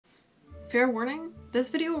Fair warning, this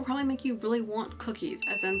video will probably make you really want cookies,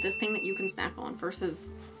 as in the thing that you can snack on,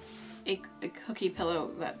 versus a cookie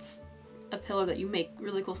pillow that's a pillow that you make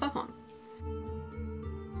really cool stuff on.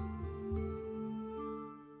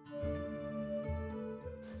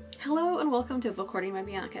 Hello and welcome to Bookhoarding by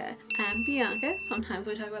Bianca. I'm Bianca. Sometimes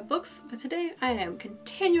we talk about books, but today I am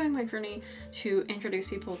continuing my journey to introduce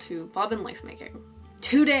people to bobbin lace making.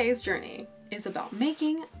 Today's journey is about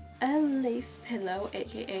making a lace pillow,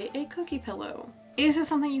 aka a cookie pillow. Is this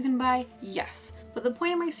something you can buy? Yes. But the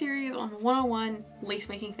point of my series on 101 lace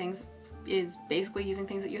making things is basically using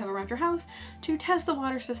things that you have around your house to test the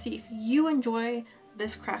waters to see if you enjoy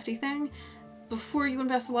this crafty thing before you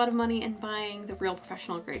invest a lot of money in buying the real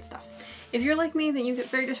professional grade stuff. If you're like me, then you get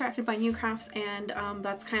very distracted by new crafts, and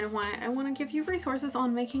that's kind of why I want to give you resources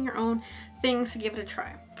on making your own things to give it a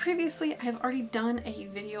try. Previously, I've already done a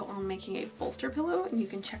video on making a bolster pillow, and you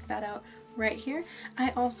can check that out right here.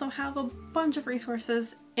 I also have a bunch of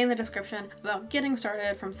resources in the description about getting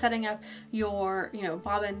started, from setting up your,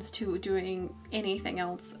 bobbins to doing anything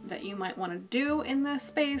else that you might want to do in this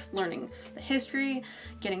space, learning the history,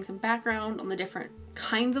 getting some background on the different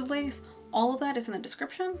kinds of lace. All of that is in the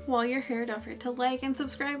description. While you're here, don't forget to like and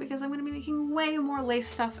subscribe because I'm going to be making way more lace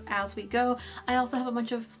stuff as we go. I also have a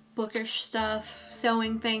bunch of bookish stuff,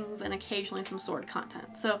 sewing things, and occasionally some sword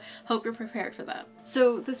content. So hope you're prepared for that.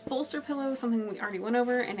 So this bolster pillow is something we already went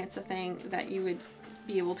over, and it's a thing that you would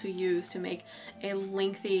be able to use to make a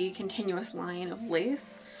lengthy continuous line of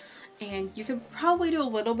lace. And you could probably do a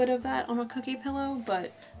little bit of that on a cookie pillow,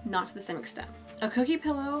 but not to the same extent. A cookie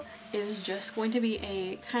pillow is just going to be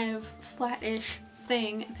a kind of flat-ish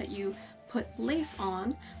thing that you put lace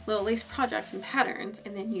on, little lace projects and patterns,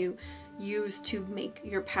 and then you use to make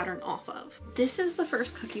your pattern off of. This is the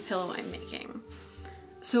first cookie pillow I'm making.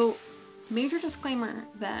 So major disclaimer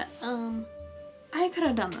that I could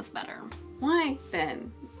have done this better. Why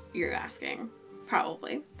then, you're asking?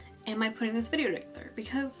 Probably. Am I putting this video together?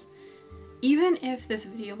 Because even if this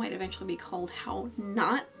video might eventually be called How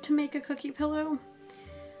Not to Make a Cookie Pillow,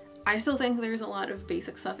 I still think there's a lot of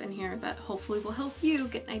basic stuff in here that hopefully will help you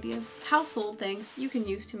get an idea of household things you can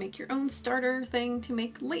use to make your own starter thing to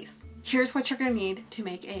make lace. Here's what you're gonna need to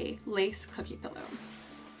make a lace cookie pillow.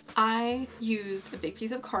 I used a big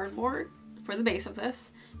piece of cardboard for the base of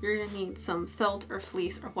this. You're gonna need some felt or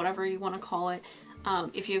fleece or whatever you want to call it.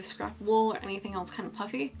 If you have scrap wool or anything else kind of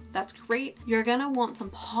puffy, that's great. You're gonna want some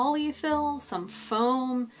polyfill, some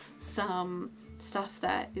foam, some stuff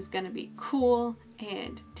that is gonna be cool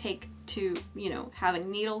and take to, having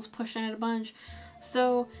needles pushed in it a bunch.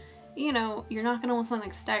 So, you're not gonna want something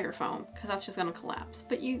like styrofoam because that's just gonna collapse.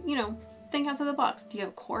 But think outside the box. Do you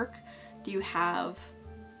have cork? Do you have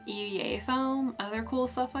EVA foam? Other cool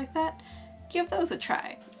stuff like that? Give those a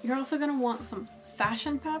try. You're also gonna want some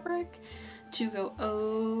fashion fabric to go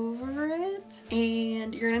over it,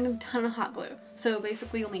 and you're gonna need a ton of hot glue. So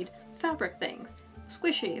basically you'll need fabric things,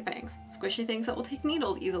 squishy things that will take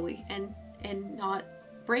needles easily and not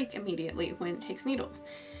break immediately when it takes needles,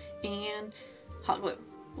 and hot glue.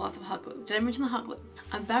 Lots of hot glue. Did I mention the hot glue?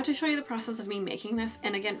 I'm about to show you the process of me making this,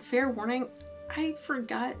 and again, fair warning, I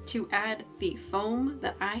forgot to add the foam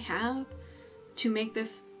that I have to make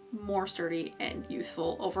this more sturdy and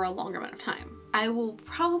useful over a longer amount of time. I will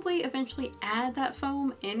probably eventually add that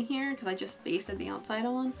foam in here because I just basted the outside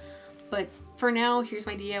on, but for now, here's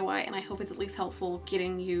my DIY, and I hope it's at least helpful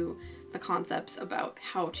getting you the concepts about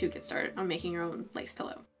how to get started on making your own lace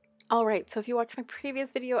pillow. Alright, so if you watched my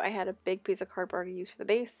previous video, I had a big piece of cardboard to use for the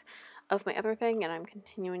base of my other thing, and I'm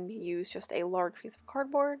continuing to use just a large piece of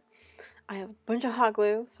cardboard. I have a bunch of hot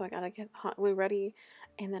glue, so I gotta get hot glue ready,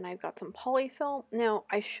 and then I've got some polyfill. Now,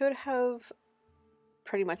 I should have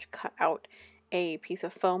pretty much cut out a piece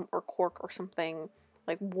of foam or cork or something,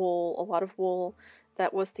 like wool, a lot of wool,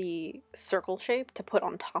 that was the circle shape to put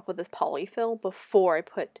on top of this polyfill before I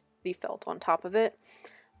put the felt on top of it,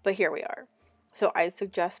 but here we are. So I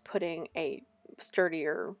suggest putting a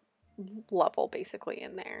sturdier level basically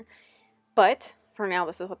in there. But for now,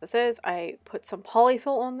 this is what this is. I put some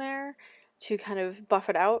polyfill on there to kind of buff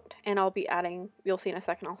it out, and I'll be adding, you'll see in a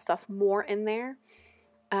second, I'll stuff more in there.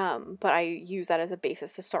 But I use that as a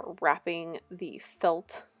basis to start wrapping the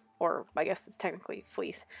felt, or I guess it's technically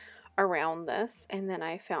fleece, around this. And then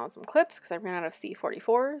I found some clips because I ran out of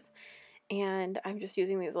C44s, and I'm just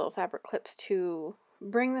using these little fabric clips to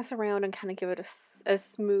bring this around and kind of give it a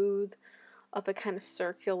smooth of a kind of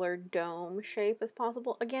circular dome shape as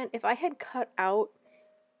possible. Again, if I had cut out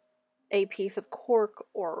a piece of cork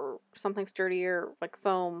or something sturdier like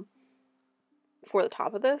foam for the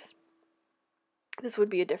top of this, this would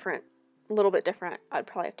be a little bit different. I'd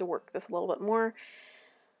probably have to work this a little bit more.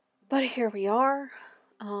 But here we are.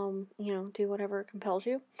 You know, do whatever compels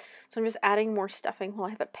you. So I'm just adding more stuffing while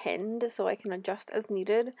I have it pinned so I can adjust as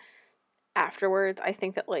needed. Afterwards, I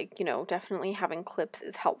think that, like, you know, definitely having clips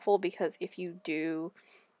is helpful, because if you do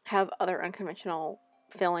have other unconventional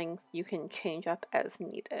fillings, you can change up as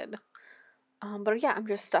needed. But yeah, I'm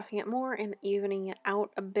just stuffing it more and evening it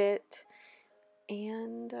out a bit.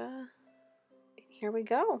 And here we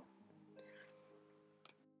go.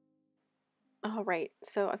 Alright,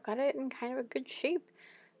 so I've got it in kind of a good shape.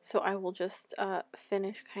 So I will just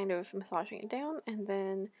finish kind of massaging it down and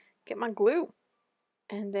then get my glue.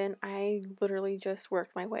 And then I literally just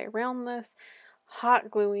worked my way around this,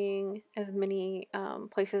 hot gluing as many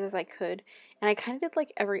places as I could. And I kind of did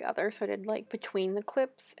like every other. So I did like between the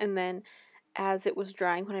clips, and then as it was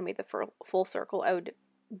drying, when I made the full circle, I would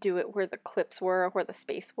do it where the clips were, where the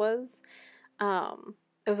space was.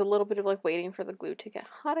 It was a little bit of like waiting for the glue to get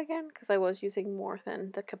hot again, because I was using more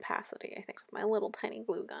than the capacity, I think, with my little tiny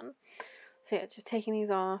glue gun. So yeah, just taking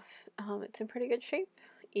these off. It's in pretty good shape,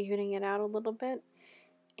 evening it out a little bit.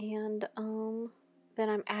 And then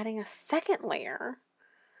I'm adding a second layer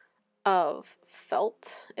of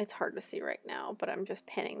felt. It's hard to see right now, but I'm just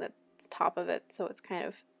pinning the top of it so it's kind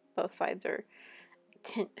of, both sides are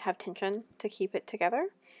have tension to keep it together.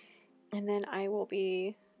 And then I will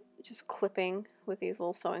be just clipping with these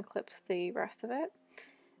little sewing clips the rest of it.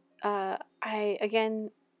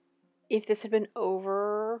 Again, if this had been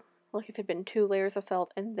over, like if it had been 2 layers of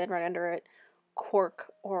felt and then right under it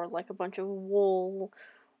cork or like a bunch of wool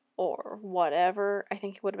or whatever, I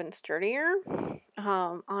think it would have been sturdier.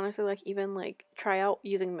 Honestly, like even like try out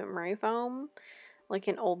using memory foam, like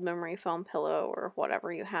an old memory foam pillow or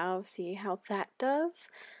whatever you have, see how that does.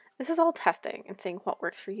 This is all testing and seeing what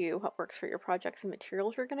works for you, what works for your projects and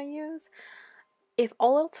materials you're going to use. If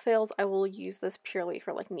all else fails, I will use this purely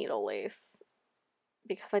for like needle lace,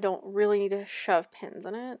 because I don't really need to shove pins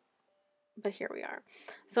in it. But here we are.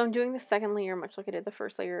 So I'm doing the second layer much like I did the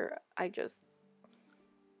first layer. I just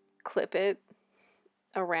clip it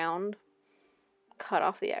around, cut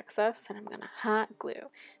off the excess, and I'm going to hot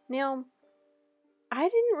glue. Now, I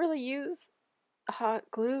didn't really use hot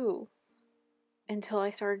glue until I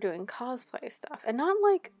started doing cosplay stuff. And not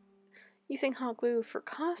like using hot glue for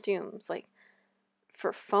costumes, like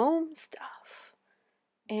for foam stuff.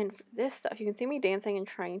 And for this stuff, you can see me dancing and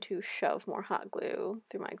trying to shove more hot glue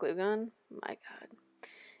through my glue gun. My God.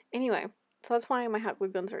 Anyway, so that's why my hot glue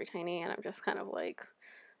gun's very tiny, and I'm just kind of like,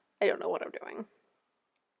 I don't know what I'm doing.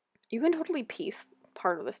 You can totally piece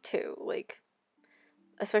part of this too, like,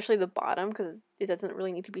 especially the bottom, because it doesn't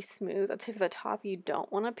really need to be smooth. I'd say for the top, you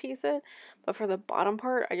don't want to piece it, but for the bottom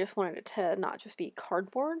part, I just wanted it to not just be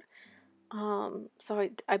cardboard. So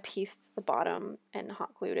I pieced the bottom and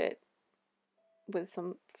hot glued it with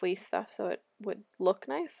some fleece stuff so it would look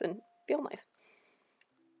nice and feel nice.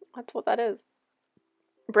 That's what that is.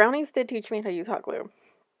 Brownies did teach me how to use hot glue.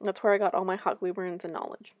 That's where I got all my hot glue burns and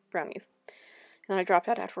knowledge. Brownies. And then I dropped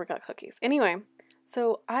out after we got cookies. Anyway,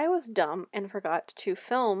 so I was dumb and forgot to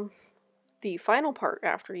film the final part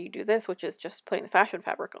after you do this, which is just putting the fashion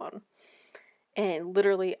fabric on. And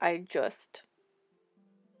literally I just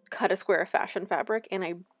cut a square of fashion fabric and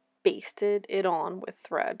I basted it on with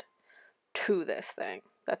thread to this thing.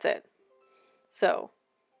 That's it. So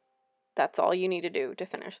that's all you need to do to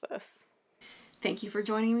finish this. Thank you for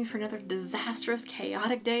joining me for another disastrous,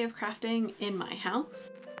 chaotic day of crafting in my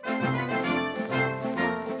house.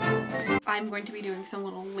 I'm going to be doing some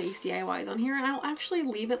little lace DIYs on here, and I'll actually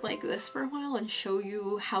leave it like this for a while and show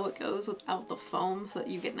you how it goes without the foam so that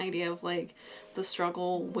you get an idea of like the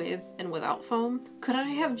struggle with and without foam. Could I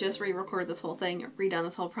have just re-recorded this whole thing or redone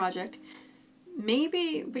this whole project?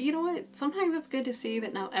 Maybe, but you know what? Sometimes it's good to see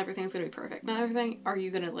that not everything's gonna be perfect. Not everything are you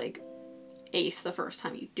gonna like ace the first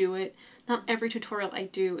time you do it. Not every tutorial I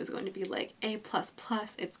do is going to be like A++,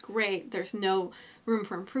 it's great, there's no room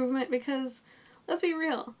for improvement, because let's be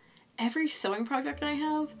real, every sewing project I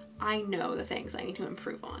have, I know the things I need to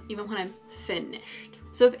improve on, even when I'm finished.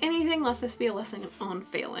 So if anything, let this be a lesson on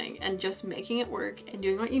failing and just making it work and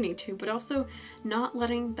doing what you need to, but also not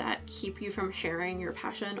letting that keep you from sharing your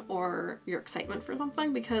passion or your excitement for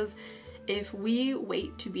something, because if we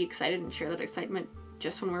wait to be excited and share that excitement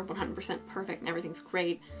just when we're 100% perfect and everything's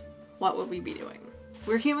great, what would we be doing?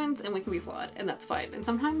 We're humans and we can be flawed, and that's fine. And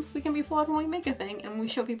sometimes we can be flawed when we make a thing and we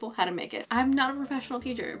show people how to make it. I'm not a professional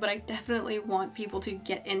teacher, but I definitely want people to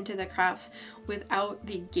get into the crafts without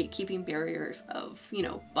the gatekeeping barriers of, you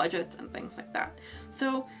know, budgets and things like that.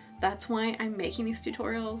 So that's why I'm making these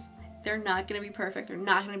tutorials. They're not going to be perfect. They're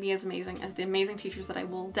not going to be as amazing as the amazing teachers that I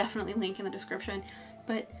will definitely link in the description.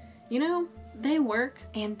 But, you know, they work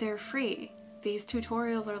and they're free. These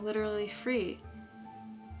tutorials are literally free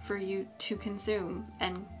for you to consume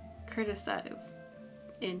and criticize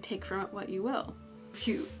and take from it what you will. If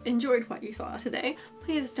you enjoyed what you saw today,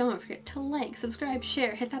 please don't forget to like, subscribe,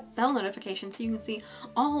 share, hit that bell notification so you can see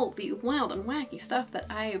all the wild and wacky stuff that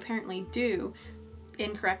I apparently do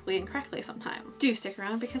incorrectly and correctly sometimes. Do stick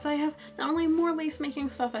around because I have not only more lace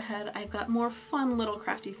making stuff ahead, I've got more fun little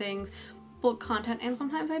crafty things, book content, and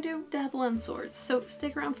sometimes I do dabble in swords, so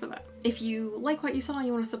stick around for that. If you like what you saw and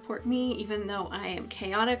you want to support me, even though I am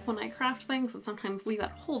chaotic when I craft things and sometimes leave out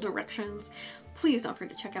whole directions, please don't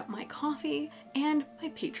forget to check out my Ko-fi and my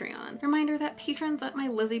Patreon. Reminder that patrons at my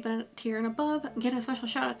Lizzie Bennett tier and above get a special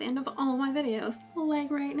shout at the end of all of my videos, like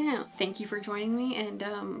right now. Thank you for joining me, and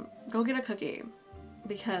go get a cookie,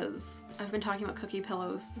 because I've been talking about cookie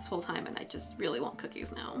pillows this whole time and I just really want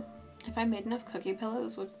cookies now. If I made enough cookie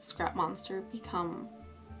pillows, would Scrap Monster become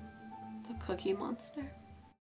the Cookie Monster?